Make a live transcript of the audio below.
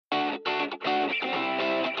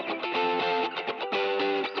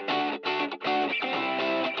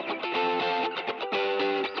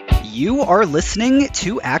You are listening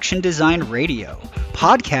to Action Design Radio,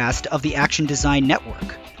 podcast of the Action Design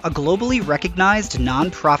Network, a globally recognized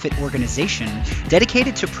nonprofit organization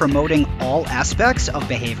dedicated to promoting all aspects of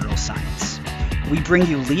behavioral science. We bring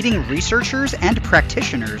you leading researchers and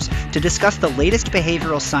practitioners to discuss the latest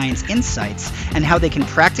behavioral science insights and how they can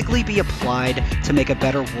practically be applied to make a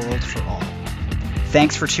better world for all.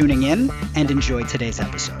 Thanks for tuning in and enjoy today's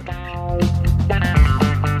episode.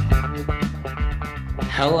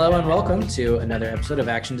 Hello and welcome to another episode of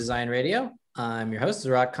Action Design Radio. I'm your host,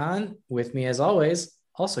 Zarak Khan. With me, as always,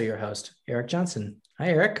 also your host, Erik Johnson. Hi,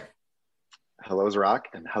 Erik. Hello, Zarak,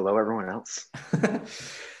 and hello, everyone else.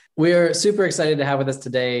 We're super excited to have with us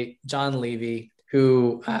today Jon Levy,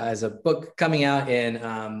 who has a book coming out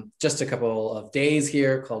in just a couple of days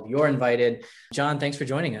here called You're Invited. Jon, thanks for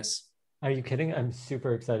joining us. Are you kidding? I'm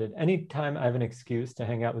super excited. Anytime I have an excuse to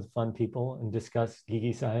hang out with fun people and discuss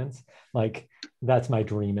geeky science, that's my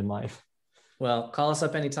dream in life. Well, call us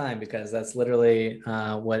up anytime because that's literally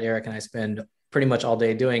what Erik and I spend pretty much all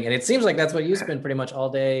day doing. And it seems like that's what you spend pretty much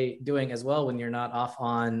all day doing as well when you're not off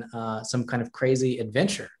on some kind of crazy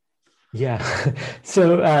adventure. Yeah.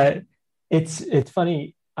 So it's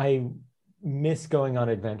funny. I miss going on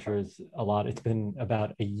adventures a lot. It's been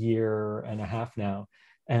about a year and a half now.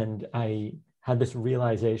 And I had this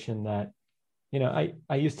realization that,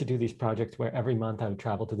 I used to do these projects where every month I would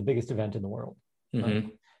travel to the biggest event in the world. Mm-hmm.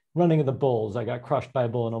 Running of the Bulls. I got crushed by a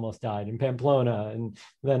bull and almost died in Pamplona. And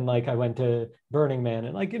then I went to Burning Man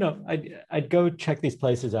and I'd go check these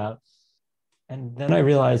places out. And then I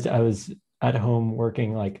realized I was at home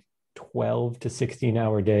working 12 to 16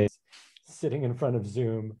 hour days, sitting in front of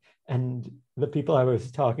Zoom. And the people I was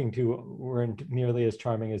talking to weren't nearly as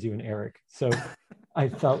charming as you and Erik. So I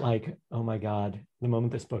felt like, oh my God, the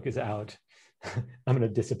moment this book is out, I'm going to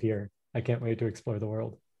disappear. I can't wait to explore the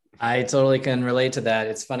world. I totally can relate to that.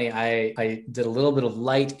 It's funny. I did a little bit of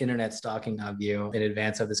light internet stalking of you in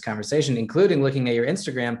advance of this conversation, including looking at your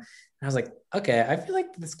Instagram. And I was like, okay, I feel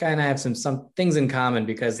like this guy and I have some things in common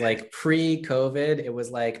because pre-COVID, it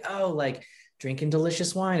was drinking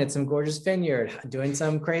delicious wine at some gorgeous vineyard, doing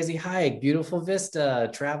some crazy hike, beautiful vista,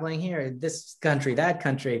 traveling here, this country, that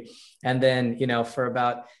country. And then, for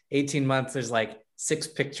about 18 months, there's 6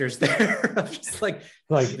 pictures there of just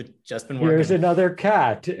just been working. Here's another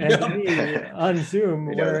cat and me on Zoom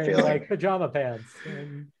wearing pajama pants.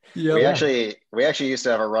 We actually used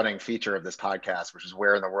to have a running feature of this podcast, which is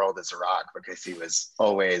where in the world is Zarak, because he was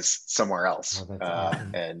always somewhere else.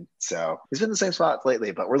 Awesome. And so he's been in the same spot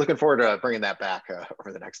lately, but we're looking forward to bringing that back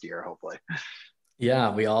over the next year, hopefully.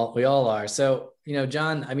 Yeah, we all are. So,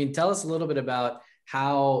 Jon, tell us a little bit about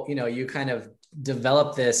how, you kind of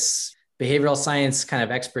developed this behavioral science kind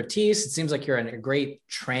of expertise. It seems like you're a great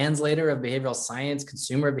translator of behavioral science,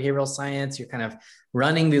 consumer of behavioral science. You're kind of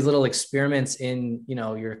running these little experiments in,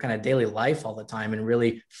 your kind of daily life all the time in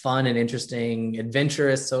really fun and interesting,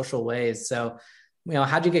 adventurous, social ways. So,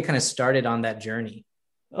 how'd you get kind of started on that journey?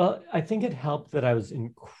 Well, I think it helped that I was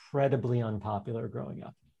incredibly unpopular growing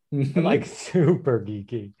up, super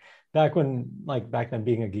geeky. Back then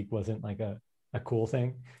being a geek wasn't a cool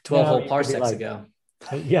thing. 12 whole parsecs ago.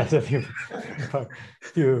 Yes, a few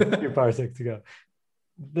parsecs ago.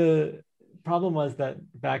 The problem was that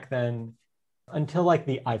back then, until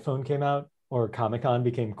the iPhone came out or Comic-Con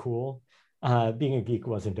became cool, being a geek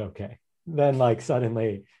wasn't okay. Then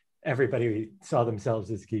suddenly everybody saw themselves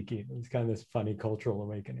as geeky. It was kind of this funny cultural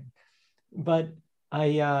awakening. But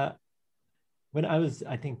when I was,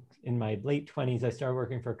 I think in my late 20s, I started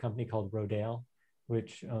working for a company called Rodale,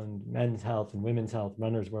 which owned Men's Health and Women's Health,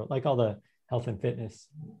 Runner's World, all the health and fitness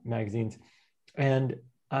magazines. And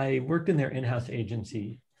I worked in their in-house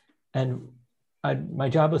agency. And my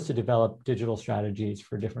job was to develop digital strategies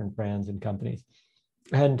for different brands and companies.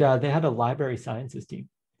 And they had a library sciences team.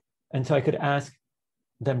 And so I could ask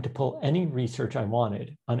them to pull any research I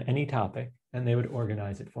wanted on any topic, and they would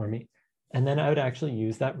organize it for me. And then I would actually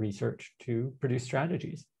use that research to produce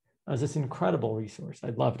strategies. It was this incredible resource. I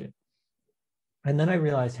loved it. And then I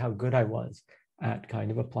realized how good I was at kind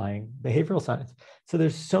of applying behavioral science. So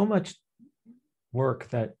there's so much work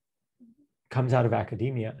that comes out of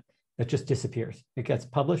academia that just disappears. It gets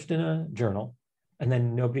published in a journal and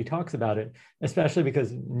then nobody talks about it, especially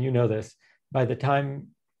because, this, by the time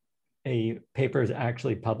a paper is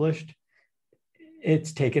actually published,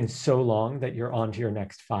 it's taken so long that you're on to your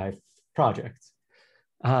next 5 projects.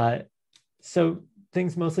 So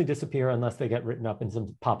things mostly disappear unless they get written up in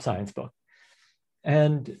some pop science book.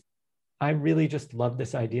 And I really just love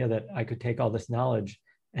this idea that I could take all this knowledge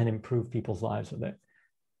and improve people's lives with it.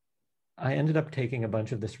 I ended up taking a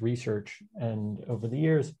bunch of this research, and over the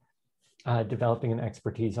years, developing an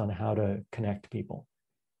expertise on how to connect people.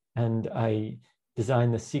 And I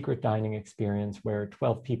designed the secret dining experience where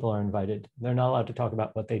 12 people are invited. They're not allowed to talk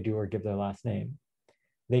about what they do or give their last name.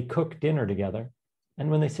 They cook dinner together. And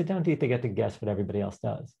when they sit down to eat, they get to guess what everybody else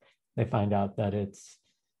does. They find out that it's,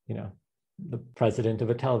 the president of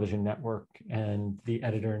a television network and the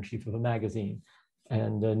editor-in-chief of a magazine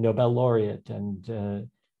and a Nobel laureate and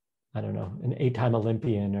I don't know, an 8-time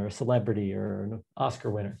Olympian or a celebrity or an Oscar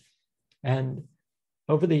winner. And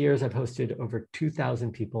over the years, I've hosted over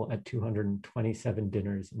 2,000 people at 227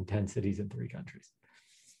 dinners in 10 cities in 3 countries.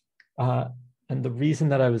 And the reason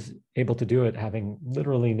that I was able to do it, having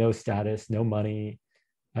literally no status, no money,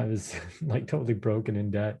 I was like totally broken in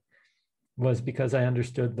debt, was because I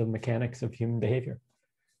understood the mechanics of human behavior.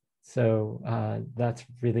 So that's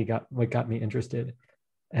really what got me interested.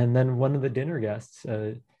 And then one of the dinner guests,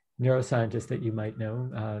 a neuroscientist that you might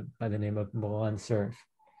know by the name of Milan Cerf,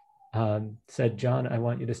 said, John, I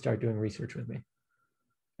want you to start doing research with me.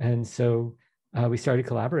 And so we started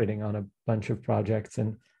collaborating on a bunch of projects,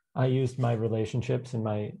 and I used my relationships and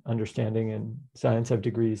my understanding in science. I have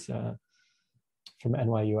degrees from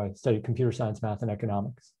NYU. I studied computer science, math, and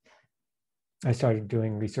economics. I started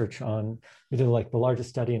doing research we did like the largest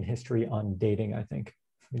study in history on dating, I think.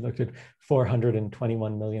 We looked at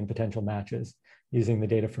 421 million potential matches using the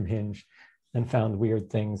data from Hinge and found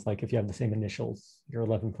weird things like if you have the same initials, you're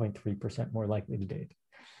 11.3% more likely to date.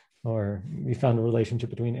 Or we found a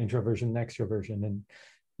relationship between introversion and extroversion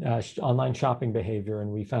and online shopping behavior.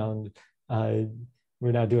 And we found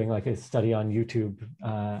we're now doing like a study on YouTube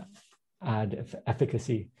ad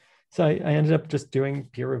efficacy. So I ended up just doing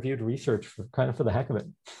peer-reviewed research for the heck of it.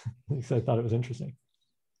 So I thought it was interesting.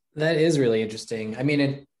 That is really interesting. I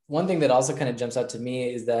mean, one thing that also kind of jumps out to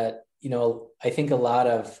me is that, I think a lot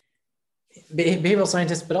of behavioral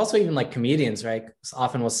scientists, but also even like comedians, right,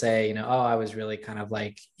 often will say, oh, I was really kind of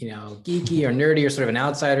like, geeky or nerdy or sort of an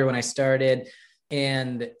outsider when I started.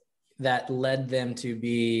 And that led them to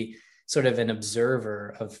be sort of an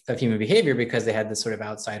observer of human behavior because they had this sort of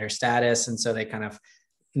outsider status. And so they kind of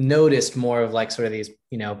noticed more of like sort of these,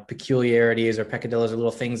 peculiarities or peccadillos or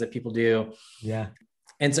little things that people do. Yeah.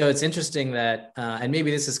 And so it's interesting that, and maybe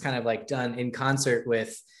this is kind of like done in concert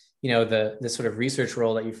with, the sort of research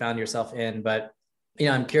role that you found yourself in. But,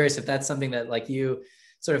 I'm curious if that's something that like you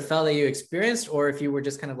sort of felt that you experienced, or if you were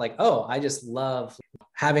just kind of like, oh, I just love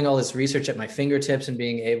having all this research at my fingertips and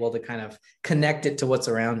being able to kind of connect it to what's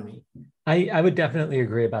around me. I would definitely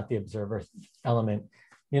agree about the observer element.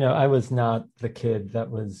 I was not the kid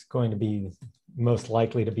that was going to be most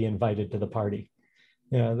likely to be invited to the party.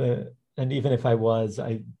 And even if I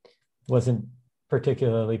wasn't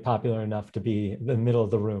particularly popular enough to be in the middle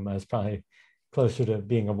of the room. I was probably closer to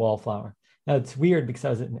being a wallflower. Now it's weird because I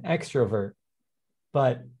was an extrovert,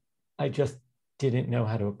 but I just didn't know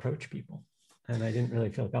how to approach people, and I didn't really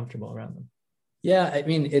feel comfortable around them. Yeah, I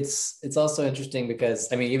mean, it's also interesting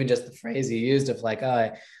because, I mean, even just the phrase you used of like, oh,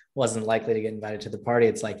 I wasn't likely to get invited to the party.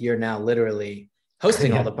 It's like, you're now literally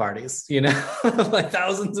hosting all the parties, like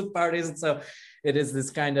thousands of parties. And so it is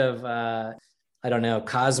this kind of, I don't know,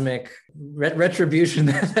 cosmic retribution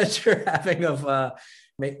that you're having of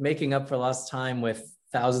making up for lost time with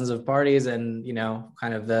thousands of parties. And,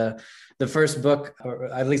 kind of the first book, or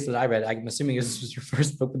at least that I read, I'm assuming this was your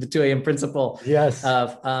first book, with the 2 a.m. principle. Yes.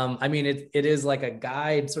 I mean, it is like a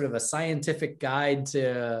guide, sort of a scientific guide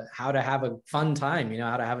to how to have a fun time,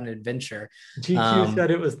 how to have an adventure. GQ said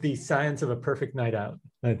it was the science of a perfect night out,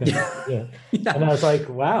 I think. Yeah. And I was like,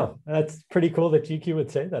 wow, that's pretty cool that GQ would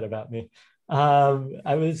say that about me.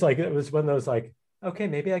 I was like, it was one of those like, okay,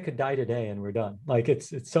 maybe I could die today and we're done. Like it's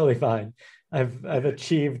totally fine. I've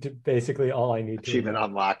achieved basically all I need to. Achievement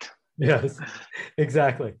unlocked. Yes,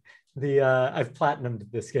 exactly. I've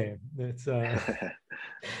platinumed this game. It's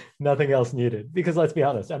nothing else needed, because let's be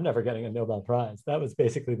honest, I'm never getting a Nobel Prize. That was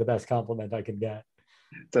basically the best compliment I could get.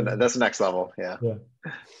 So that's next level. Yeah.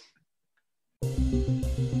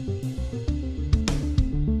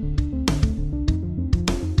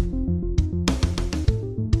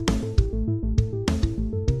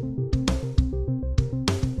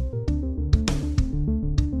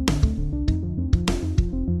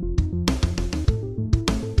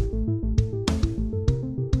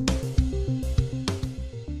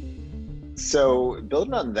 So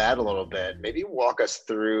building on that a little bit, maybe walk us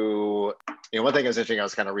through, one thing that was interesting, I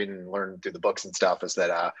was kind of reading and learning through the books and stuff, is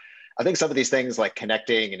that I think some of these things like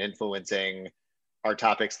connecting and influencing are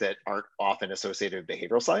topics that aren't often associated with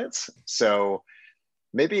behavioral science. So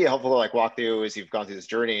maybe helpful to like walk through as you've gone through this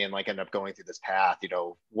journey and like end up going through this path,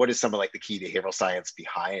 what is some of like the key behavioral science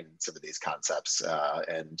behind some of these concepts?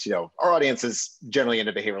 And our audience is generally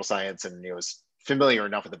into behavioral science and is familiar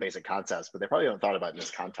enough with the basic concepts, but they probably haven't thought about it in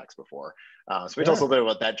this context before. So we tell us a little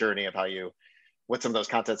bit about that journey of what some of those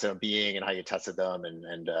concepts end up being and how you tested them and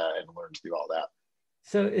learned through all that.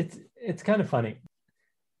 So it's kind of funny.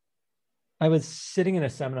 I was sitting in a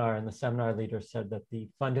seminar and the seminar leader said that the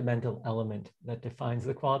fundamental element that defines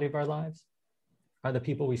the quality of our lives are the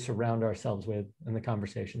people we surround ourselves with and the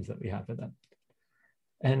conversations that we have with them.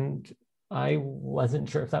 And I wasn't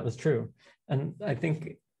sure if that was true. And I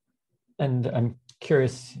think, and I'm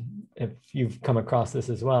curious if you've come across this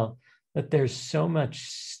as well, that there's so much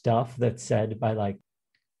stuff that's said by like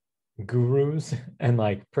gurus and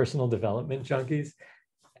like personal development junkies.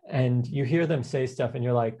 And you hear them say stuff and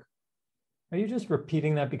you're like, are you just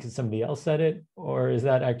repeating that because somebody else said it? Or is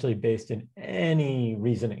that actually based in any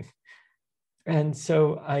reasoning? And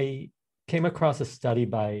so I came across a study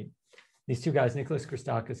by these two guys, Nicholas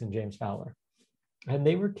Christakis and James Fowler. And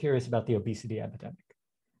they were curious about the obesity epidemic.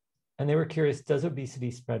 And they were curious, does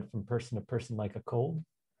obesity spread from person to person like a cold?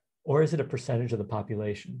 Or is it a percentage of the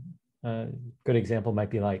population? A good example might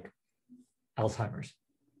be like Alzheimer's,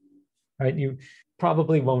 right? You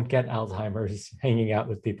probably won't get Alzheimer's hanging out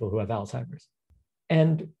with people who have Alzheimer's.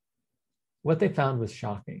 And what they found was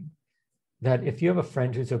shocking, that if you have a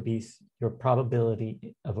friend who's obese, your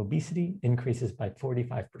probability of obesity increases by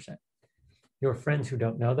 45%. Your friends who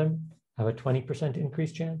don't know them have a 20%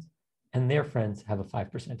 increased chance, and their friends have a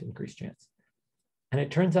 5% increased chance. And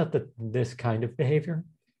it turns out that this kind of behavior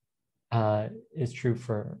is true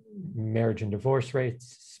for marriage and divorce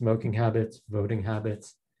rates, smoking habits, voting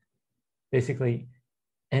habits. Basically,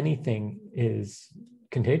 anything is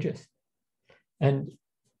contagious. And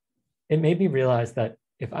it made me realize that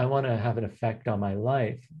if I want to have an effect on my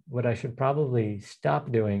life, what I should probably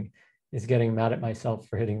stop doing is getting mad at myself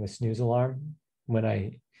for hitting the snooze alarm when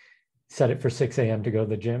I set it for 6 a.m. to go to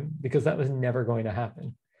the gym, because that was never going to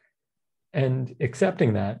happen. And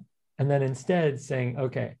accepting that, and then instead saying,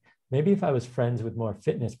 okay, maybe if I was friends with more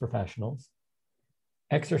fitness professionals,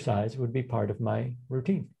 exercise would be part of my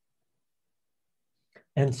routine.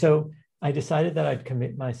 And so I decided that I'd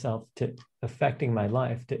commit myself to affecting my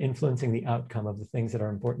life, to influencing the outcome of the things that are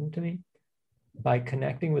important to me by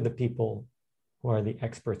connecting with the people who are the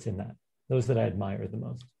experts in that, those that I admire the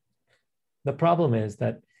most. The problem is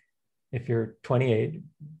that if you're 28,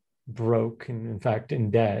 broke, and in fact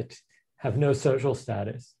in debt, have no social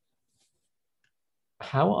status,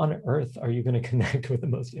 how on earth are you going to connect with the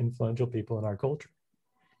most influential people in our culture?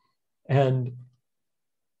 And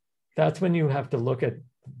that's when you have to look at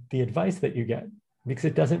the advice that you get, because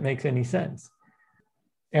it doesn't make any sense.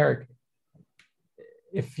 Erik,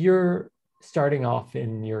 if you're starting off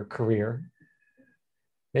in your career,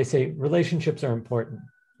 they say relationships are important.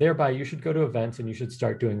 Thereby, you should go to events and you should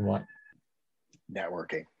start doing what?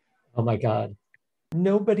 Networking. Oh my God.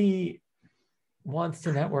 Nobody wants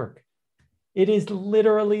to network. It is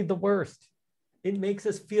literally the worst. It makes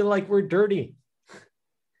us feel like we're dirty.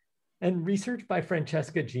 And research by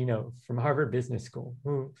Francesca Gino from Harvard Business School,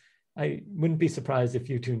 who I wouldn't be surprised if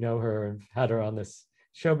you two know her and had her on this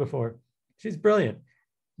show before. She's brilliant.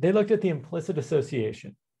 They looked at the implicit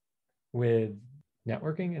association with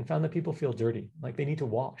networking and found that people feel dirty, like they need to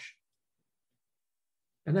wash.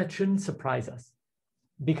 And that shouldn't surprise us,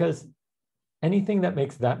 because anything that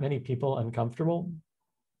makes that many people uncomfortable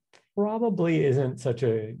probably isn't such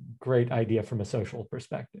a great idea from a social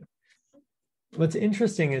perspective. What's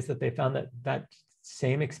interesting is that they found that that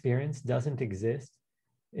same experience doesn't exist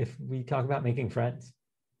if we talk about making friends.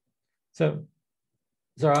 So,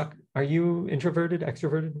 Zarak, are you introverted,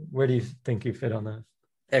 extroverted? Where do you think you fit on that?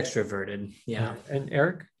 Extroverted, yeah. And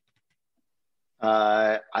Erik?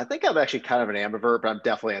 I think I'm actually kind of an ambivert, but I'm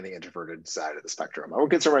definitely on the introverted side of the spectrum. I would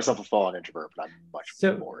consider myself a full-on introvert, but I'm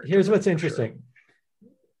much more. Here's what's interesting.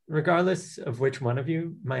 Regardless of which one of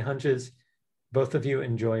you, my hunch is both of you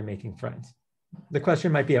enjoy making friends. The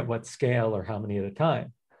question might be at what scale or how many at a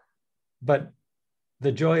time, but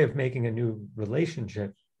the joy of making a new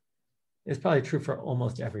relationship is probably true for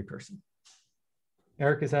almost every person.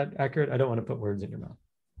 Erik, is that accurate? I don't want to put words in your mouth.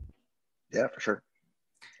 Yeah, for sure.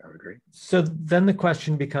 I would agree. So then the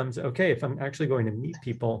question becomes, okay, if I'm actually going to meet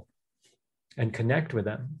people and connect with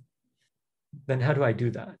them, then how do I do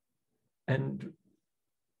that? And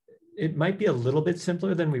it might be a little bit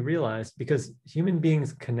simpler than we realized, because human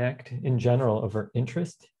beings connect in general over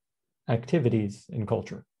interest, activities, and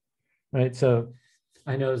culture, right? So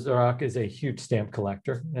I know Zarak is a huge stamp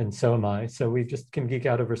collector, and so am I. So we just can geek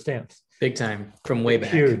out over stamps. Big time, from way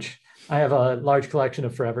back. Huge. I have a large collection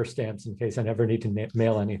of forever stamps in case I never need to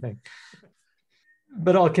mail anything.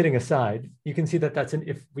 But all kidding aside, you can see that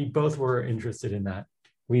if we both were interested in that,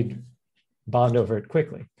 we'd bond over it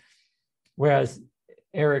quickly. Whereas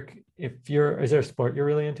Erik, is there a sport you're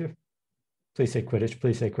really into? Please say Quidditch.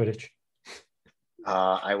 Please say Quidditch.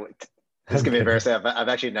 This can be embarrassing. I've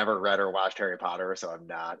actually never read or watched Harry Potter, so I'm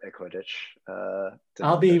not a Quidditch.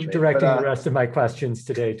 I'll be directing the rest of my questions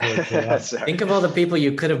today towards you. Think of all the people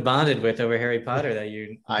you could have bonded with over Harry Potter that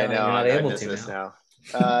you're not able to now.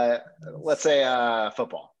 Let's say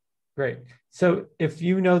football. Great. So if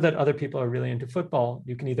you know that other people are really into football,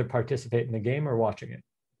 you can either participate in the game or watching it,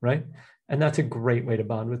 right? And that's a great way to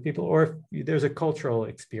bond with people. Or if there's a cultural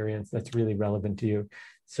experience that's really relevant to you.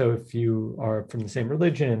 So if you are from the same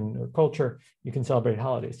religion or culture, you can celebrate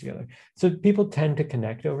holidays together. So people tend to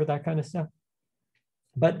connect over that kind of stuff.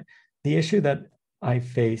 But the issue that I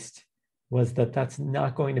faced was that that's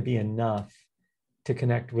not going to be enough to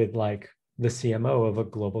connect with like the CMO of a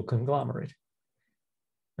global conglomerate,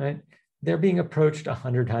 right? They're being approached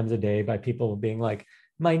 100 times a day by people being like,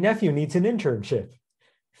 my nephew needs an internship.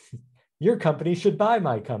 Your company should buy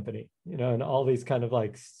my company, and all these kind of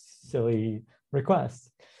like silly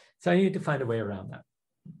requests. So I needed to find a way around that.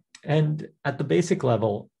 And at the basic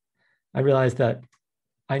level, I realized that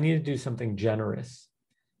I needed to do something generous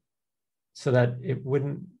so that it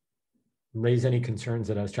wouldn't raise any concerns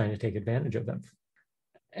that I was trying to take advantage of them.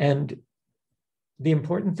 And the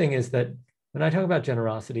important thing is that when I talk about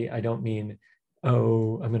generosity, I don't mean,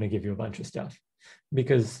 oh, I'm going to give you a bunch of stuff.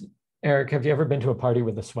 Because Erik, have you ever been to a party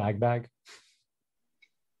with a swag bag?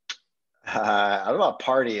 I don't know about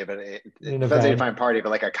party, but it depends how you find party, but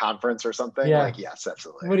like a conference or something. Yeah. Like, yes,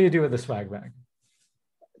 absolutely. What do you do with a swag bag?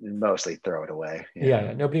 Mostly throw it away.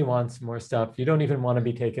 Yeah. Nobody wants more stuff. You don't even want to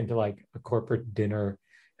be taken to like a corporate dinner.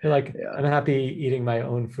 You're like, I'm happy eating my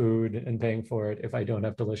own food and paying for it if I don't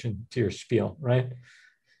have to listen to your spiel, right?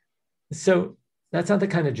 So that's not the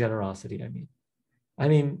kind of generosity I mean. I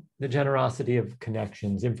mean the generosity of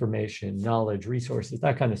connections, information, knowledge, resources,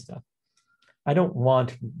 that kind of stuff. I don't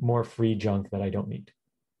want more free junk that I don't need,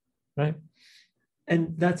 right?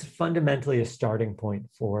 And that's fundamentally a starting point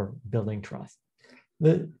for building trust.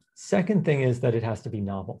 The second thing is that it has to be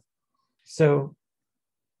novel. So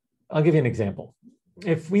I'll give you an example.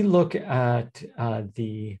 If we look at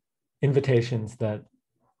the invitations that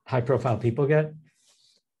high-profile people get,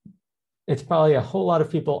 it's probably a whole lot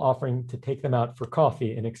of people offering to take them out for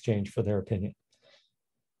coffee in exchange for their opinion.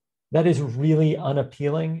 That is really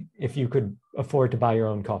unappealing if you could afford to buy your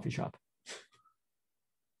own coffee shop,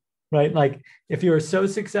 right? Like if you're so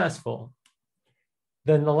successful,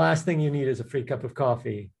 then the last thing you need is a free cup of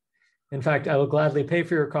coffee. In fact, I will gladly pay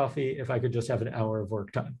for your coffee if I could just have an hour of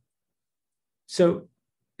work time. So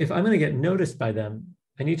if I'm going to get noticed by them,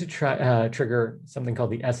 I need to trigger something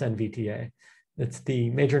called the SNVTA. It's the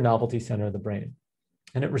major novelty center of the brain.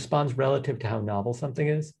 And it responds relative to how novel something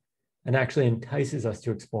is and actually entices us to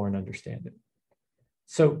explore and understand it.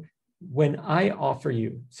 So when I offer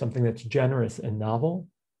you something that's generous and novel,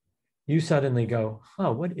 you suddenly go,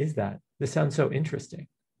 what is that? This sounds so interesting.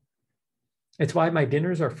 It's why my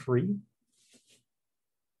dinners are free.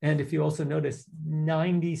 And if you also notice,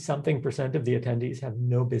 90-something% of the attendees have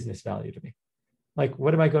no business value to me. Like,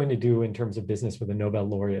 what am I going to do in terms of business with a Nobel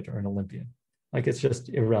laureate or an Olympian? Like, it's just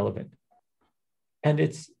irrelevant. And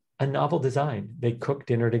it's a novel design. They cook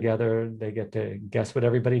dinner together. They get to guess what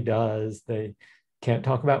everybody does. They can't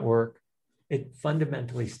talk about work. It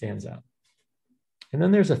fundamentally stands out. And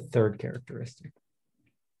then there's a third characteristic,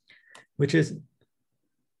 which is,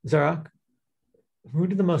 Zarak, who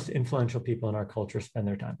do the most influential people in our culture spend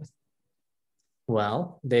their time with?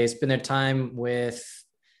 Well, they spend their time with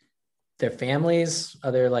their families,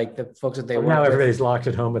 other like the folks that they work now with. Everybody's locked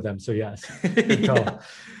at home with them, so yes. Good call. Yeah.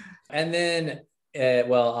 And then,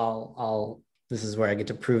 I'll this is where I get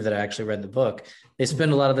to prove that I actually read the book. They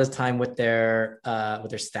spend a lot of this time with their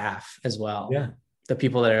staff as well. Yeah. The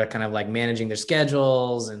people that are kind of like managing their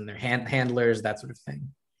schedules and their handlers, that sort of thing.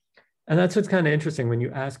 And that's what's kind of interesting. When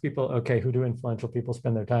you ask people, okay, who do influential people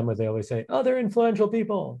spend their time with? They always say, they're influential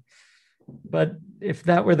people. But if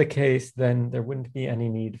that were the case, then there wouldn't be any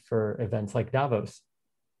need for events like Davos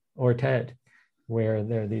or TED, where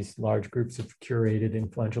there are these large groups of curated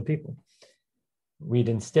influential people. We'd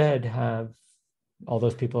instead have all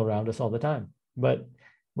those people around us all the time. But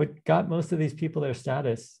what got most of these people their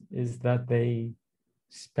status is that they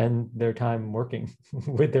spend their time working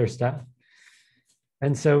with their staff.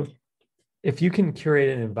 And so if you can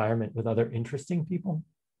curate an environment with other interesting people,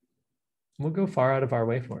 we'll go far out of our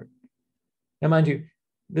way for it. Now, mind you,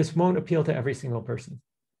 this won't appeal to every single person,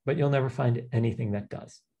 but you'll never find anything that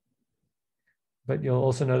does. But you'll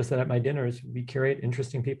also notice that at my dinners, we curate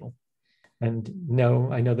interesting people. And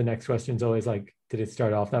no, I know the next question is always like, did it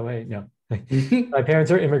start off that way? No. My parents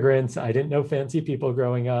are immigrants. I didn't know fancy people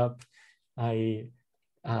growing up.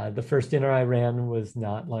 The first dinner I ran was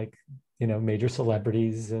not like, major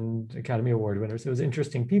celebrities and Academy Award winners. It was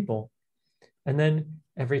interesting people. And then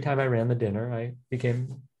every time I ran the dinner, I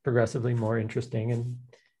became progressively more interesting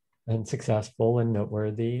and successful and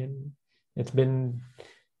noteworthy. And it's been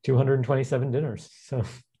 227 dinners. So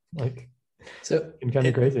so it's kind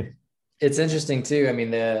of crazy. It's interesting too. I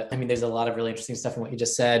mean, there's a lot of really interesting stuff in what you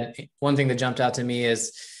just said. One thing that jumped out to me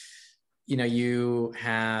is, you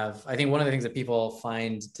have, I think one of the things that people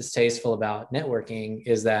find distasteful about networking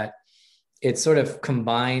is that it sort of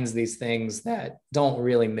combines these things that don't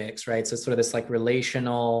really mix, right? So it's sort of this like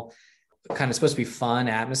relational, kind of supposed to be fun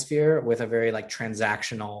atmosphere with a very like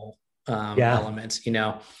transactional element,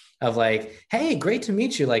 of like, hey, great to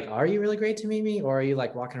meet you. Like, are you really great to meet me? Or are you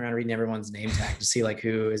like walking around reading everyone's name tag to see like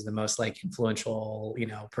who is the most like influential,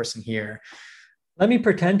 person here? Let me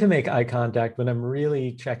pretend to make eye contact when I'm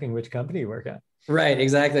really checking which company you work at. Right,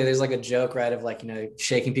 exactly. There's like a joke, right, of like,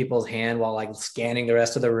 shaking people's hand while like scanning the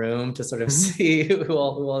rest of the room to sort of see who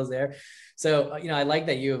all is there. So, I like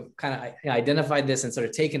that you've kind of identified this and sort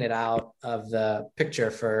of taken it out of the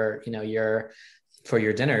picture for,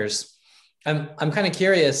 your dinners. I'm kind of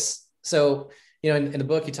curious. So, in the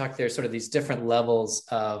book, you talk, there's sort of these different levels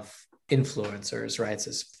of influencers, right? So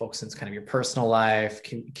it's focused on kind of your personal life,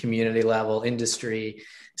 community level, industry,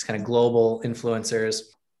 it's kind of global influencers.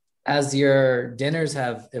 As your dinners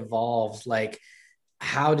have evolved, like,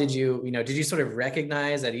 how did you sort of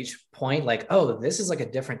recognize at each point, like, oh, this is like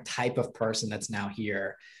a different type of person that's now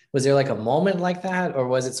here? Was there like a moment like that? Or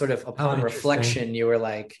was it sort of upon reflection, you were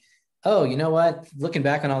like, oh, you know what? Looking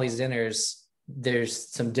back on all these dinners, there's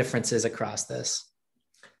some differences across this.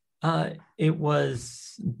 It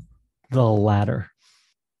was the latter.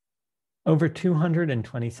 Over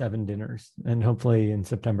 227 dinners, and hopefully in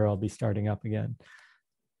September I'll be starting up again.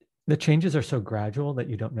 The changes are so gradual that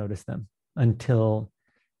you don't notice them until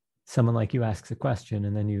someone like you asks a question,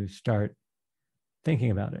 and then you start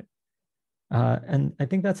thinking about it. And I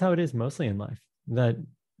think that's how it is mostly in life, that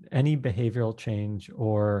any behavioral change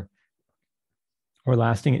or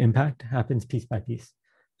lasting impact happens piece by piece.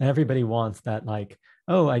 And everybody wants that, like,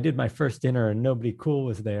 oh, I did my first dinner and nobody cool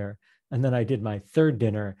was there. And then I did my third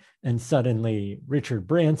dinner and suddenly Richard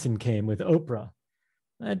Branson came with Oprah.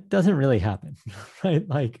 That doesn't really happen, right?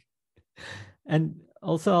 Like, and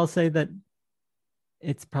also I'll say that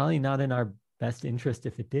it's probably not in our best interest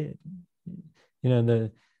if it did.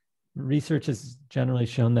 The research has generally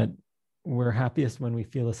shown that we're happiest when we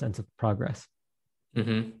feel a sense of progress.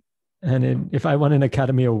 Mm-hmm. And if I won an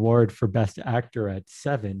Academy Award for Best Actor at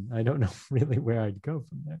 7, I don't know really where I'd go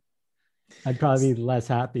from there. I'd probably be less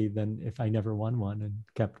happy than if I never won one and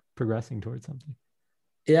kept progressing towards something.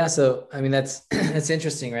 Yeah. So, I mean, that's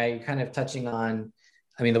interesting, right? You're kind of touching on,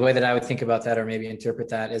 the way that I would think about that or maybe interpret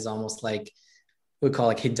that is almost like we call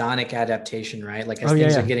like hedonic adaptation, right? Like as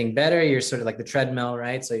things are getting better, you're sort of like the treadmill,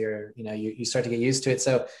 right? So you're, you start to get used to it.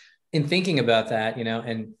 So in thinking about that,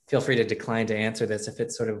 and feel free to decline to answer this if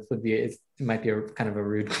it sort of would be, it might be a kind of a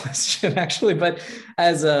rude question actually, but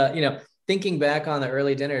as thinking back on the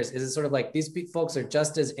early dinners, is it sort of like these folks are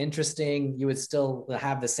just as interesting, you would still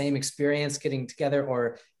have the same experience getting together?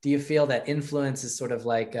 Or do you feel that influence is sort of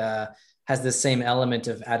like, has the same element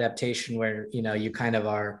of adaptation where, you kind of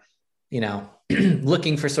are,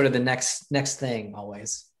 looking for sort of the next thing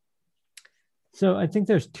always? So I think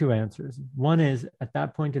there's two answers. One is, at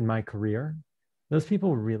that point in my career, those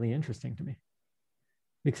people were really interesting to me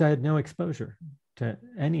because I had no exposure to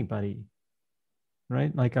anybody,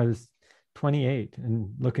 right? Like I was 28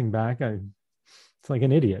 and looking back, it's like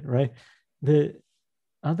an idiot, right? The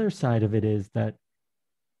other side of it is that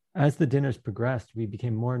as the dinners progressed, we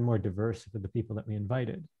became more and more diverse with the people that we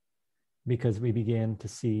invited because we began to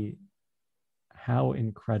see how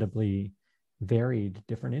incredibly varied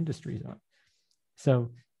different industries are.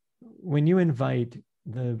 So when you invite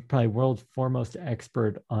the probably world's foremost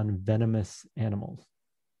expert on venomous animals,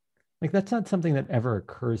 like that's not something that ever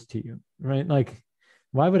occurs to you, right? Like,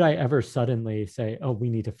 why would I ever suddenly say, oh, we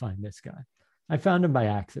need to find this guy? I found him by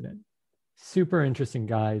accident. Super interesting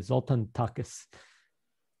guy, Zoltan Takis,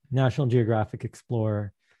 National Geographic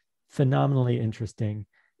explorer, phenomenally interesting.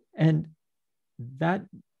 And that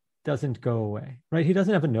doesn't go away, right? He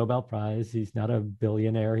doesn't have a Nobel Prize. He's not a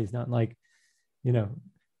billionaire. He's not like,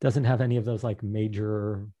 doesn't have any of those like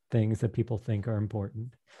major things that people think are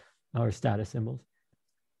important or status symbols.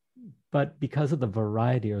 But because of the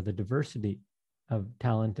variety or the diversity of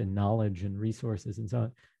talent and knowledge and resources and so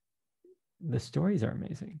on, the stories are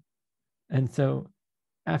amazing. And so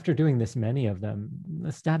after doing this many of them,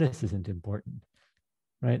 the status isn't important,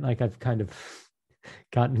 right? Like I've kind of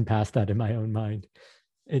gotten past that in my own mind.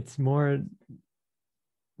 It's more,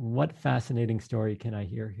 what fascinating story can I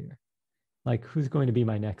hear here? Like, who's going to be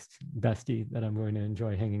my next bestie that I'm going to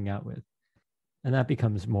enjoy hanging out with? And that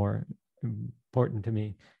becomes more important to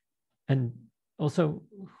me. And also,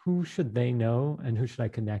 who should they know and who should I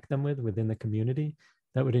connect them with within the community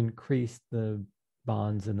that would increase the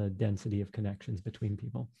bonds and the density of connections between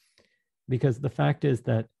people? Because the fact is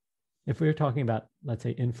that if we were talking about, let's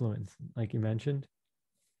say, influence, like you mentioned,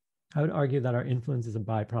 I would argue that our influence is a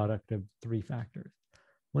byproduct of three factors.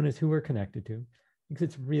 One is who we're connected to, because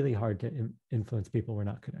it's really hard to influence people we're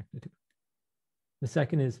not connected to. The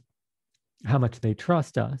second is how much they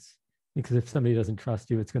trust us, because if somebody doesn't trust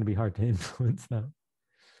you, it's going to be hard to influence them.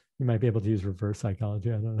 You might be able to use reverse psychology,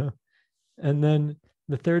 I don't know. And then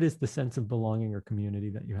the third is the sense of belonging or community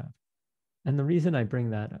that you have. And the reason I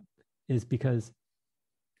bring that up is because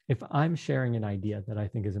if I'm sharing an idea that I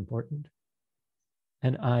think is important,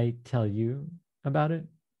 and I tell you about it,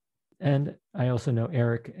 and I also know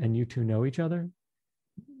Erik and you two know each other,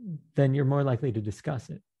 then you're more likely to discuss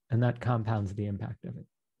it, and that compounds the impact of it.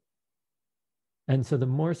 And so the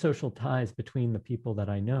more social ties between the people that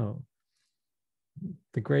I know,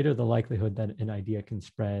 the greater the likelihood that an idea can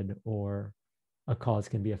spread or a cause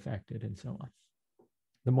can be affected and so on.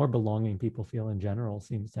 The more belonging people feel in general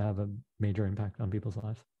seems to have a major impact on people's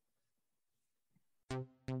lives.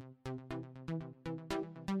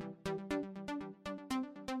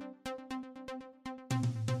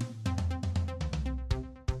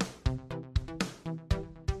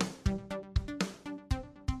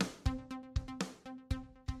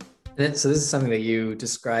 So this is something that you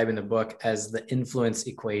describe in the book as the influence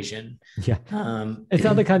equation. Yeah. It's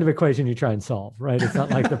not the kind of equation you try and solve, right? It's not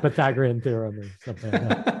like the Pythagorean theorem or something like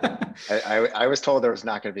that. I was told there was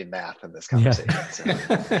not going to be math in this conversation.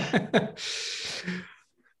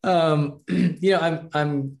 Yeah.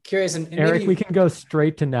 I'm curious. And Erik, maybe we can go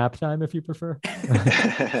straight to nap time if you prefer.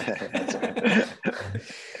 That's right.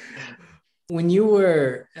 When you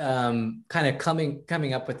were kind of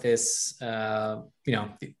coming up with this,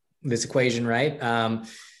 this equation, right?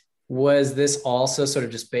 Was this also sort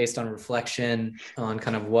of just based on reflection on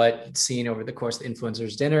kind of what seen over the course of the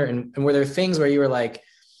influencers dinner? And were there things where you were like,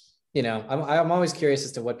 I'm always curious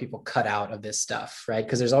as to what people cut out of this stuff, right?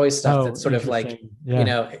 Because there's always stuff that's sort of like,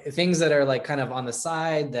 things that are like kind of on the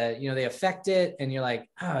side that, they affect it. And you're like,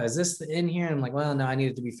 is this in here? And I'm like, well, no, I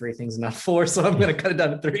need it to be 3 things and not 4. So I'm going to cut it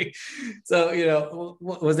down to 3. So,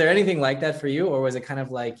 was there anything like that for you? Or was it kind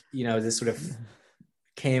of like, this sort of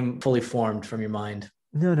came fully formed from your mind?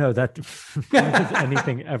 No, that where does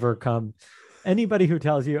anything ever come? Anybody who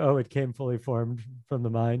tells you, it came fully formed from the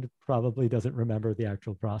mind probably doesn't remember the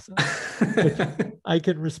actual process, which I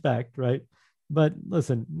can respect, right? But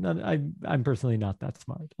listen, I'm personally not that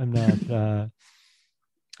smart. I'm not.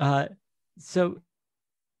 So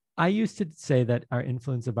I used to say that our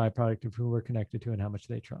influence is a byproduct of who we're connected to and how much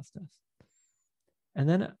they trust us. And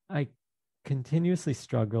then I continuously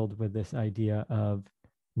struggled with this idea of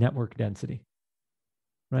network density,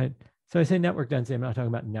 right? So I say network density, I'm not talking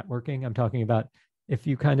about networking. I'm talking about if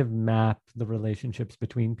you kind of map the relationships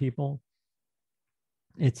between people,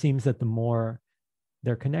 it seems that the more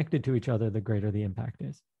they're connected to each other, the greater the impact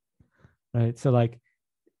is, right? So like,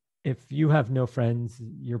 if you have no friends,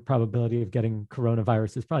 your probability of getting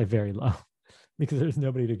coronavirus is probably very low because there's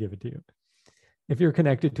nobody to give it to you. If you're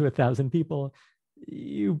connected to 1,000 people,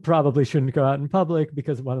 you probably shouldn't go out in public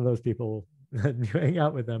because one of those people, you hang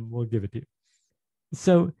out with them, will give it to you.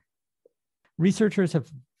 So researchers have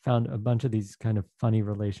found a bunch of these kind of funny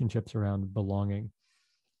relationships around belonging.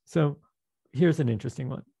 So here's an interesting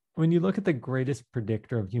one. When you look at the greatest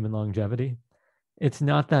predictor of human longevity, it's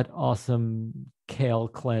not that awesome kale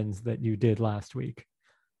cleanse that you did last week,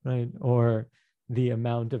 right? Or the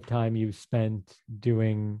amount of time you spent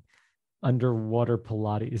doing underwater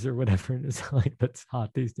Pilates or whatever it is like that's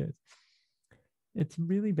hot these days. It's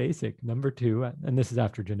really basic. Number 2, and this is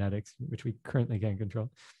after genetics, which we currently can't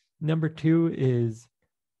control. Number 2 is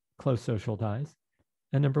close social ties.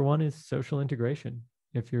 And number 1 is social integration,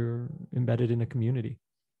 if you're embedded in a community.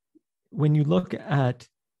 When you look at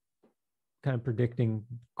kind of predicting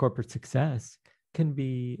corporate success, can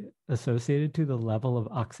be associated to the level of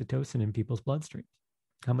oxytocin in people's bloodstreams,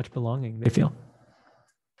 how much belonging they feel.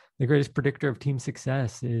 The greatest predictor of team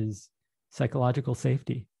success is psychological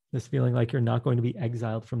safety, this feeling like you're not going to be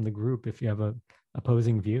exiled from the group if you have an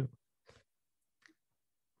opposing view.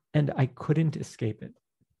 And I couldn't escape it.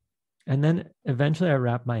 And then eventually I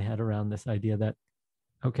wrapped my head around this idea that,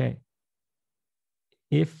 okay,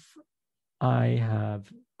 if I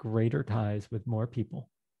have greater ties with more people,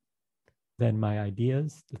 then my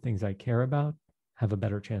ideas, the things I care about, have a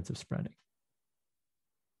better chance of spreading.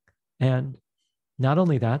 And not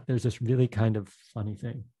only that, there's this really kind of funny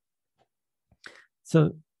thing.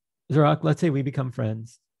 So, Zarak, let's say we become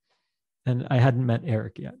friends, and I hadn't met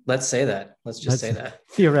Erik yet. Let's say that. Let's just say that.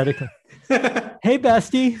 Theoretically. Hey,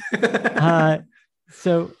 bestie.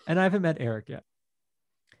 And I haven't met Erik yet.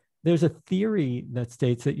 There's a theory that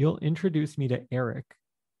states that you'll introduce me to Erik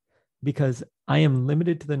because I am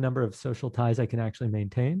limited to the number of social ties I can actually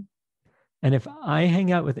maintain. And if I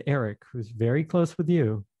hang out with Erik, who's very close with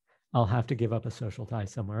you, I'll have to give up a social tie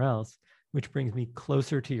somewhere else, which brings me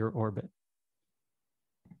closer to your orbit.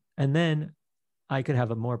 And then I could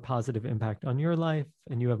have a more positive impact on your life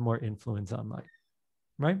and you have more influence on mine,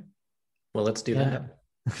 right? Well, let's do that.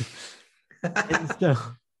 So,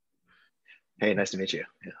 hey, nice to meet you.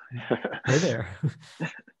 Yeah. Hey there.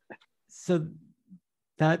 So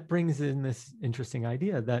that brings in this interesting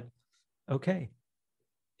idea that, okay,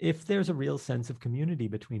 if there's a real sense of community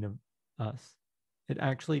between us, it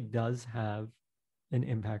actually does have an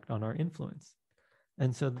impact on our influence.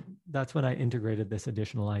 And so that's when I integrated this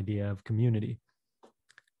additional idea of community.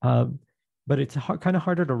 But it's kind of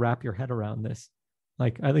harder to wrap your head around this,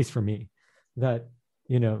 like, at least for me, that,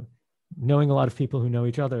 knowing a lot of people who know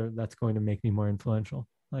each other, that's going to make me more influential.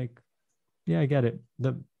 Like, yeah, I get it.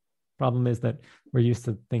 The problem is that we're used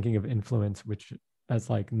to thinking of influence, which as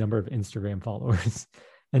like number of Instagram followers,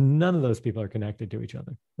 and none of those people are connected to each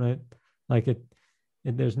other, right? Like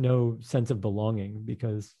there's no sense of belonging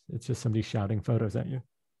because it's just somebody shouting photos at you.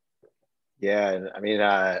 Yeah, I mean,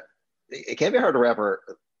 it can be hard to wrap your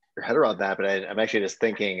head around that, but I'm actually just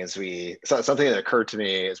thinking something that occurred to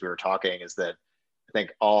me as we were talking is that I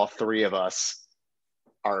think all three of us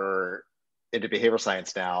are into behavioral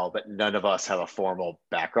science now, but none of us have a formal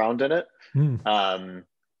background in it.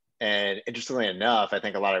 And interestingly enough, I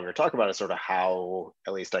think a lot of what we're talking about is sort of how,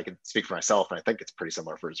 at least I can speak for myself, and I think it's pretty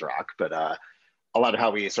similar for Zarak, but a lot of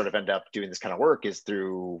how we sort of end up doing this kind of work is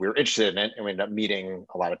through, we were interested in it and we ended up meeting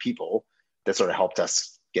a lot of people that sort of helped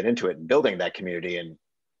us get into it and building that community. And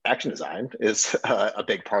action design is a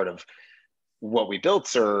big part of what we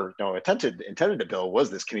built or intended to build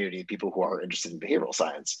was this community of people who are interested in behavioral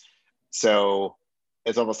science. So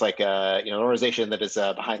it's almost like an organization that is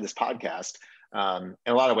behind this podcast in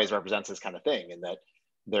a lot of ways represents this kind of thing, and that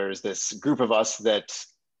there's this group of us that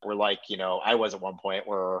were like, I was at one point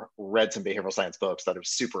where read some behavioral science books that are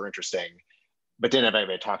super interesting, but didn't have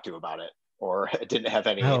anybody to talk to about it, or didn't have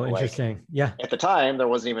any. Oh, interesting. Yeah. At the time, there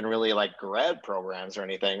wasn't even really like grad programs or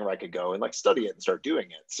anything where I could go and like study it and start doing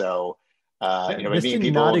it. So, this meeting did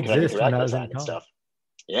people not and connecting exist through when I action was in design and college. stuff.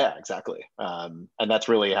 Yeah, exactly. And that's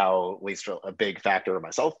really how, at least a big factor of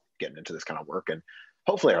myself getting into this kind of work, and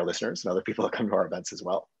hopefully our listeners and other people that come to our events as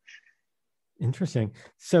well. Interesting.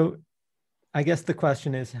 So I guess the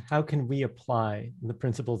question is, how can we apply the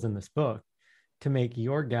principles in this book to make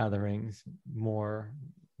your gatherings more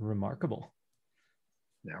remarkable?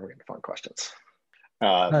 Now we're getting fun questions.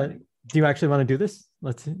 Do you actually want to do this?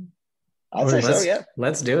 Let's see. I'll say so, yeah.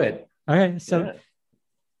 Let's do it. Okay, so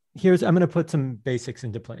I'm going to put some basics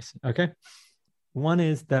into place, okay? One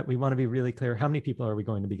is that we want to be really clear, how many people are we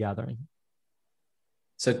going to be gathering?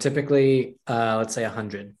 So typically, let's say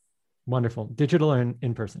 100. Wonderful. Digital or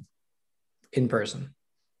in person? In person.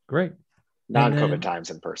 Great. Non-COVID times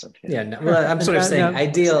in person. Well, I'm sort of saying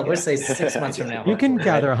ideal, let's say 6 months from now. You can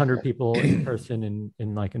gather 100 people in person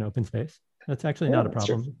in like an open space. That's actually not a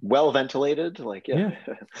problem. True. Well ventilated, yeah.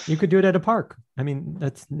 You could do it at a park. I mean,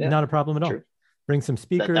 that's not a problem at all. True. Bring some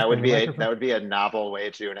speakers. That would be a novel way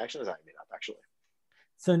to do an action design meetup, actually.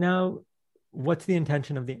 So now, what's the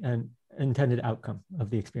intention of the intended outcome of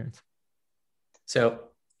the experience? So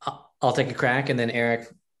I'll take a crack, and then Erik,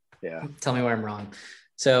 tell me where I'm wrong.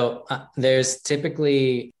 So there's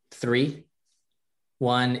typically 3.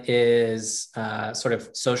 One is sort of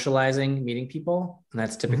socializing, meeting people. And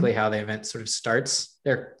that's typically how the event sort of starts.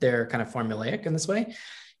 They're kind of formulaic in this way,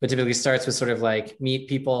 but typically starts with sort of like meet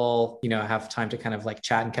people, have time to kind of like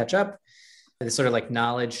chat and catch up. It's sort of like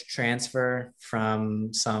knowledge transfer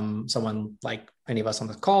from someone like any of us on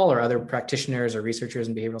the call or other practitioners or researchers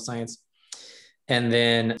in behavioral science. And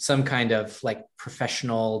then some kind of like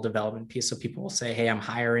professional development piece. So people will say, hey, I'm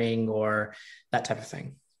hiring, or that type of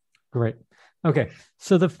thing. Great. Okay.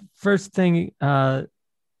 So the first thing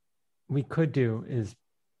we could do is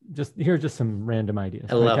just some random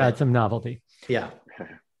ideas. I love it. Add some novelty. Yeah.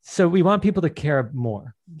 So we want people to care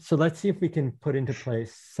more. So let's see if we can put into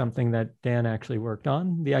place something that Dan actually worked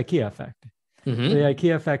on, the IKEA effect. Mm-hmm. So the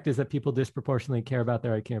IKEA effect is that people disproportionately care about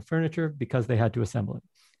their IKEA furniture because they had to assemble it.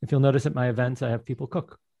 If you'll notice at my events, I have people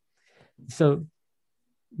cook. So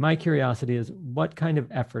my curiosity is, what kind of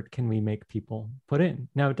effort can we make people put in?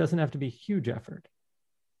 Now, it doesn't have to be huge effort,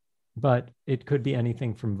 but it could be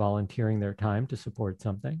anything from volunteering their time to support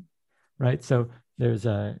something, right? So there's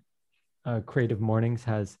Creative Mornings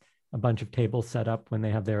has a bunch of tables set up when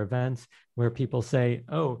they have their events where people say,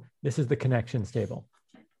 oh, this is the connections table.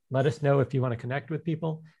 Let us know if you want to connect with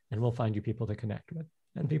people, and we'll find you people to connect with.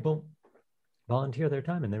 And people volunteer their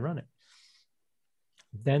time and they run it.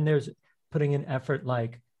 Then there's putting in effort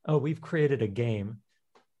like, oh, we've created a game.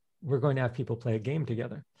 We're going to have people play a game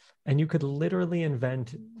together. And you could literally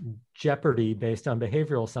invent Jeopardy based on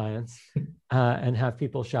behavioral science and have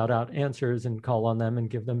people shout out answers and call on them and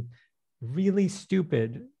give them really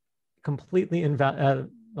stupid, completely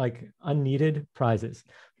like unneeded prizes.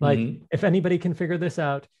 Like, if anybody can figure this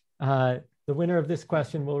out, the winner of this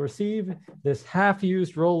question will receive this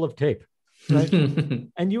half-used roll of tape. Right?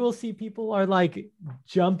 And you will see people are like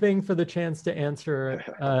jumping for the chance to answer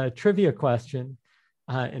a trivia question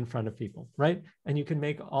in front of people, right? And you can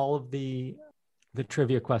make all of the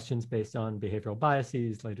trivia questions based on behavioral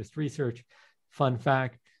biases, latest research, fun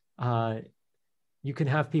fact. You can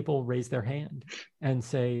have people raise their hand and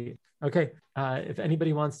say, okay, if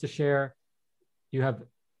anybody wants to share, you have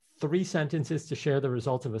 3 sentences to share the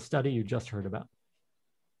results of a study you just heard about.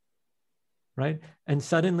 Right? And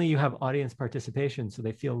suddenly you have audience participation, so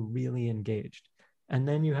they feel really engaged. And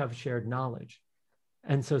then you have shared knowledge.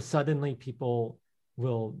 And so suddenly people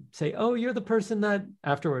will say, oh, you're the person that,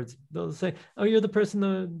 afterwards, they'll say, oh, you're the person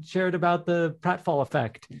that shared about the pratfall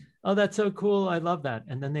effect. Oh, that's so cool. I love that.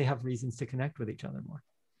 And then they have reasons to connect with each other more.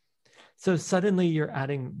 So suddenly you're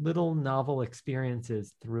adding little novel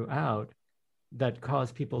experiences throughout that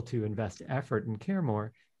cause people to invest effort and care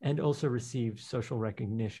more, and also receive social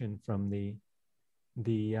recognition from the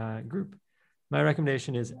group. My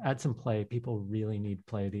recommendation is add some play. People really need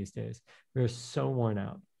play these days. We're so worn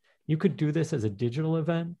out. You could do this as a digital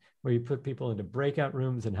event where you put people into breakout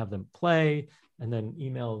rooms and have them play, and then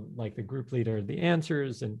email like the group leader the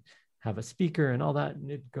answers and have a speaker and all that, and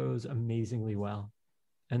it goes amazingly well.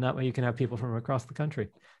 And that way you can have people from across the country.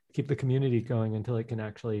 Keep the community going until it can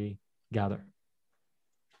actually gather.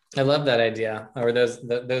 I love that idea, or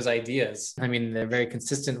those ideas. I mean, they're very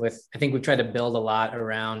consistent with, I think we've tried to build a lot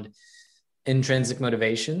around intrinsic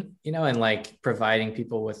motivation, and like providing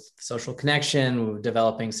people with social connection,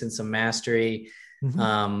 developing sense of mastery,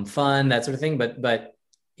 fun, that sort of thing. But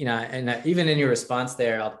and even in your response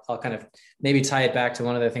there, I'll kind of maybe tie it back to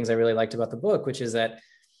one of the things I really liked about the book, which is that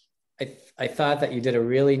I thought that you did a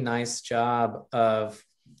really nice job of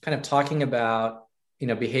kind of talking about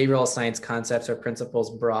behavioral science concepts or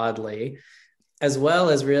principles broadly, as well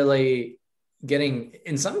as really getting,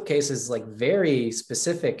 in some cases, like very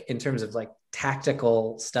specific in terms of like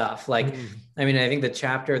tactical stuff. Like, I mean, I think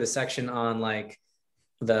the section on like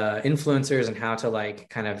the influencers and how to like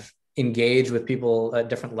kind of engage with people at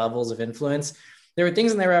different levels of influence. There were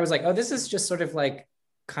things in there where I was like, oh, this is just sort of like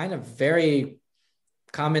kind of very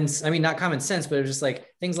common. I mean, not common sense, but it was just like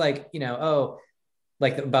things like,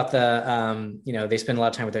 like about the, they spend a lot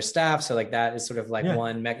of time with their staff. So like that is sort of like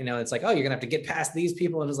one, it's like, oh, you're gonna have to get past these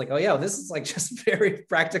people. And it's like, oh yeah, this is like just very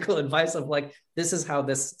practical advice of like, this is how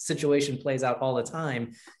this situation plays out all the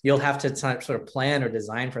time. You'll have to sort of plan or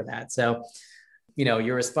design for that. So,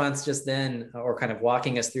 your response just then, or kind of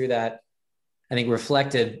walking us through that, I think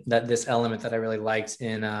reflected that this element that I really liked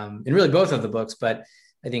in really both of the books, but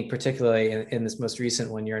I think particularly in this most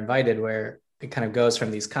recent one, You're Invited, where it kind of goes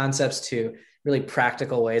from these concepts to really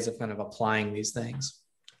practical ways of kind of applying these things.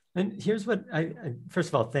 And here's what I first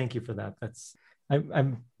of all, thank you for that.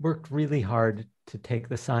 I've worked really hard to take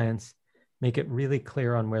the science, make it really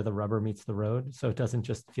clear on where the rubber meets the road, so it doesn't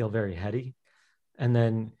just feel very heady, and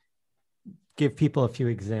then give people a few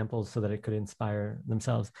examples so that it could inspire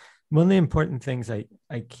themselves. One of the important things I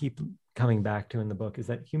keep coming back to in the book is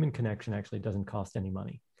that human connection actually doesn't cost any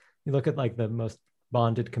money. You look at like the most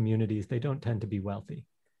bonded communities, they don't tend to be wealthy,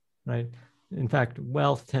 right? In fact,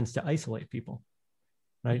 wealth tends to isolate people,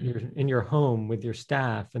 right? You're in your home with your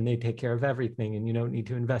staff and they take care of everything and you don't need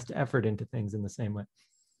to invest effort into things in the same way.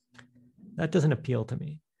 That doesn't appeal to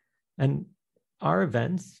me. And our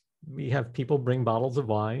events, we have people bring bottles of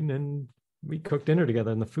wine and we cook dinner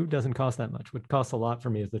together and the food doesn't cost that much. What costs a lot for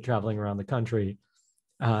me is the traveling around the country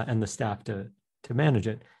and the staff to manage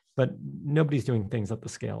it. But nobody's doing things at the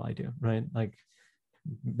scale I do, right? Like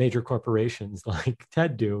major corporations like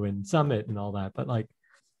TED do and Summit and all that. But like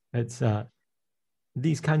it's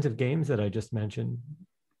these kinds of games that I just mentioned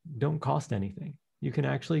don't cost anything. you can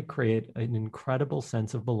actually create an incredible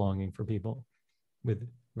sense of belonging for people with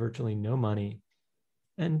virtually no money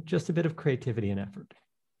and just a bit of creativity and effort.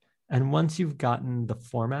 And once you've gotten the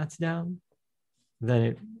formats down,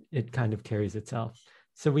 then it kind of carries itself.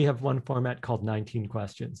 So we have one format called 19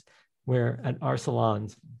 questions, where at our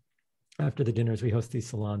salons, after the dinners, we host these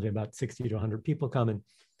salons, we have about 60 to 100 people come, and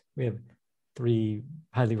we have 3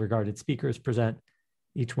 highly regarded speakers present,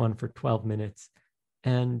 each one for 12 minutes.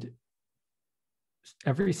 And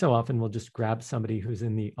every so often, we'll just grab somebody who's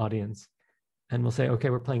in the audience and we'll say, okay,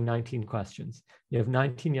 we're playing 19 questions. You have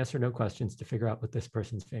 19 yes or no questions to figure out what this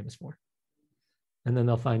person's famous for. And then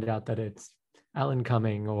they'll find out that it's Alan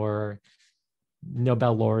Cumming or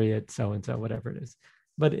Nobel laureate, so-and-so, whatever it is.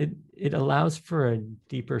 But it allows for a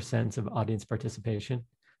deeper sense of audience participation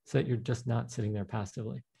so that you're just not sitting there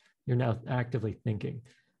passively. You're now actively thinking.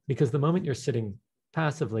 Because the moment you're sitting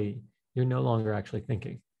passively, you're no longer actually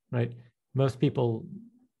thinking, right? Most people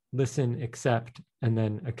listen, accept, and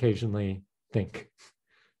then occasionally think.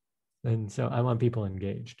 And so I want people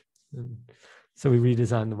engaged. And so we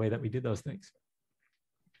redesigned the way that we do those things.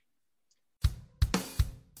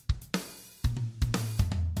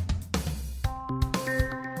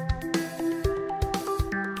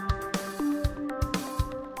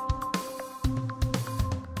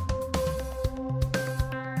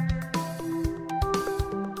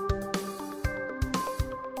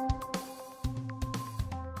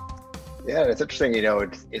 Yeah, it's interesting,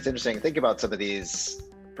 it's interesting to think about some of these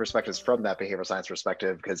perspectives from that behavioral science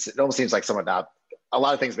perspective, because it almost seems like a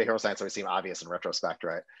lot of things in behavioral science always seem obvious in retrospect,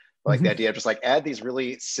 right? But like the idea of just like add these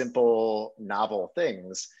really simple, novel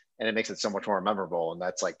things, and it makes it so much more memorable. And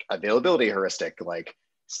that's like availability heuristic, like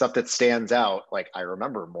stuff that stands out, like I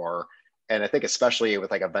remember more. And I think especially with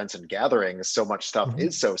like events and gatherings, so much stuff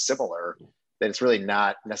is so similar that it's really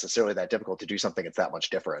not necessarily that difficult to do something that's that much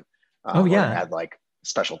different. Oh yeah. Or add like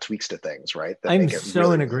special tweaks to things, right? That I'm make it so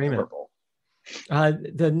really, in really agreement. memorable.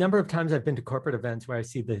 The number of times I've been to corporate events where I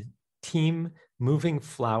see the team moving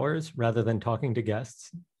flowers rather than talking to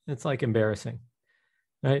guests, it's like embarrassing,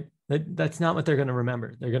 right? That's not what they're going to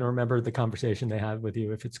remember. They're going to remember the conversation they had with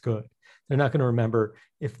you if it's good. They're not going to remember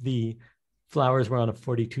if the flowers were on a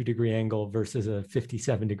 42-degree angle versus a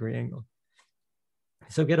 57-degree angle.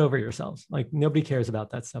 So get over yourselves. Like nobody cares about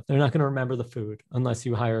that stuff. They're not going to remember the food unless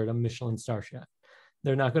you hired a Michelin star chef.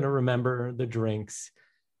 They're not going to remember the drinks.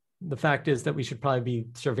 The fact is that we should probably be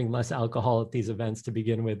serving less alcohol at these events to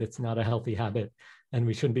begin with. It's not a healthy habit. And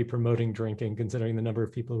we shouldn't be promoting drinking considering the number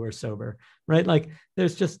of people who are sober, right? Like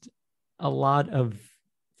there's just a lot of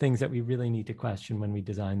things that we really need to question when we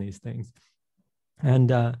design these things. And,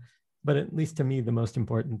 but at least to me, the most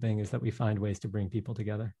important thing is that we find ways to bring people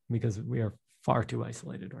together because we are far too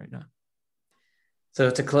isolated right now. So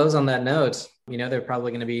to close on that note, there are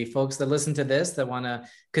probably going to be folks that listen to this that want to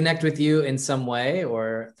connect with you in some way,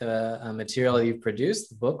 or the material you've produced,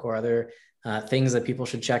 the book, or other things that people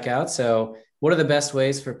should check out. So what are the best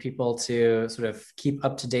ways for people to sort of keep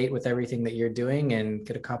up to date with everything that you're doing and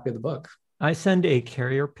get a copy of the book? I send a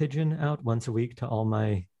carrier pigeon out once a week to all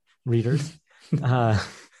my readers.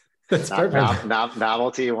 That's perfect.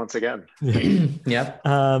 Novelty once again. Yep.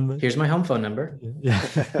 Here's my home phone number.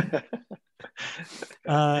 Yeah.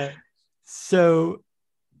 So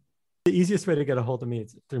the easiest way to get a hold of me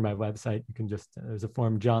is through my website. You can just, there's a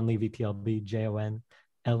form, Jon Levy, TLB,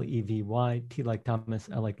 JONLEVY, T like Thomas,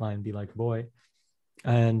 L like lion, B like boy.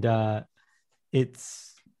 And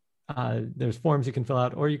there's forms you can fill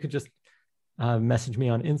out, or you could just message me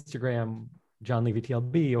on Instagram, Jon Levy,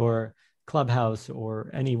 TLB, or Clubhouse, or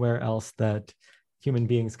anywhere else that human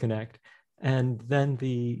beings connect. And then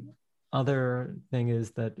the other thing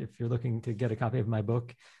is that if you're looking to get a copy of my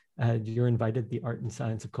book, you're invited, The Art and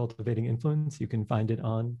Science of Cultivating Influence. You can find it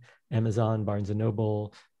on Amazon, Barnes and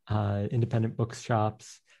Noble, independent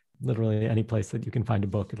bookshops, literally any place that you can find a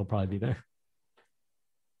book, it'll probably be there.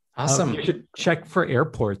 Awesome. You should check for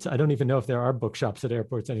airports. I don't even know if there are bookshops at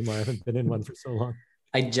airports anymore. I haven't been in one for so long.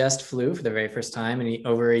 I just flew for the very first time in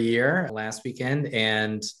over a year last weekend,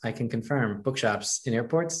 and I can confirm bookshops in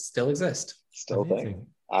airports still exist. Still thing.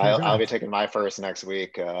 I'll be taking my first next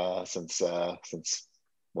week since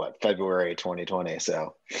February 2020.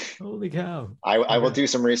 So holy cow. I will do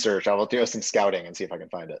some research. I will do some scouting and see if I can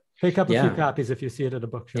find it. Pick up a few copies if you see it at a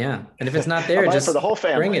bookshop. Yeah. And if it's not there, just for the whole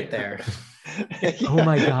family. Bring it there. Yeah. Oh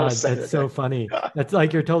my God. That's so funny. That's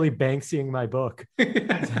like you're totally Banksying my book.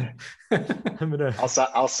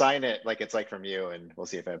 I'll sign it like it's like from you, and we'll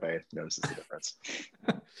see if anybody notices the difference.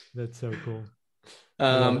 That's so cool.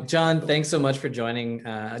 Jon, thanks so much for joining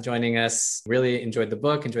us. Really enjoyed the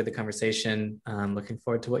book, enjoyed the conversation. Looking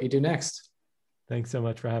forward to what you do next. Thanks so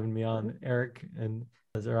much for having me on. Erik and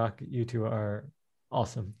Zarak, you two are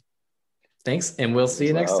awesome. Thanks, and we'll see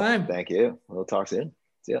you next time. Thank you. We'll talk soon.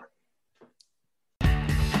 See ya.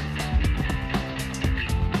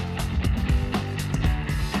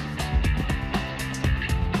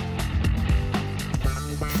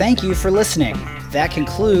 Thank you for listening. That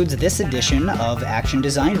concludes this edition of Action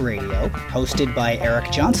Design Radio, hosted by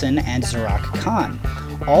Erik Johnson and Zarak Khan.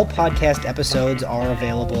 All podcast episodes are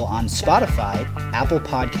available on Spotify, Apple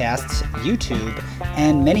Podcasts, YouTube,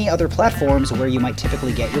 and many other platforms where you might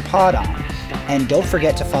typically get your pod on. And don't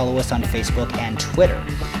forget to follow us on Facebook and Twitter.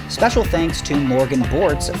 Special thanks to Morgan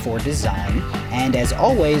Bortz for design, and as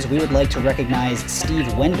always, we would like to recognize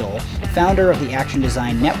Steve Wendell, founder of the Action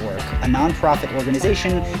Design Network, a nonprofit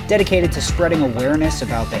organization dedicated to spreading awareness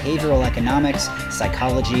about behavioral economics,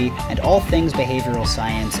 psychology, and all things behavioral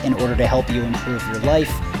science in order to help you improve your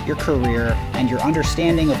life, your career, and your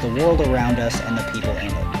understanding of the world around us and the people in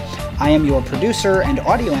it. I am your producer and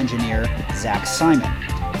audio engineer, Zach Simon.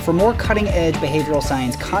 For more cutting-edge behavioral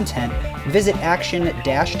science content, visit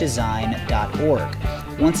action-design.org.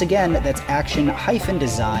 Once again, that's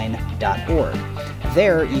action-design.org.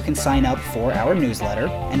 There, you can sign up for our newsletter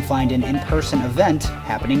and find an in-person event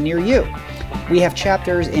happening near you. We have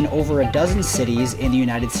chapters in over a dozen cities in the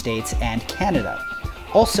United States and Canada.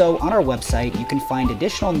 Also, on our website, you can find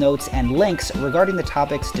additional notes and links regarding the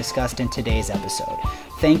topics discussed in today's episode.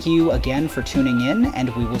 Thank you again for tuning in, and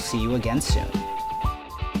we will see you again soon.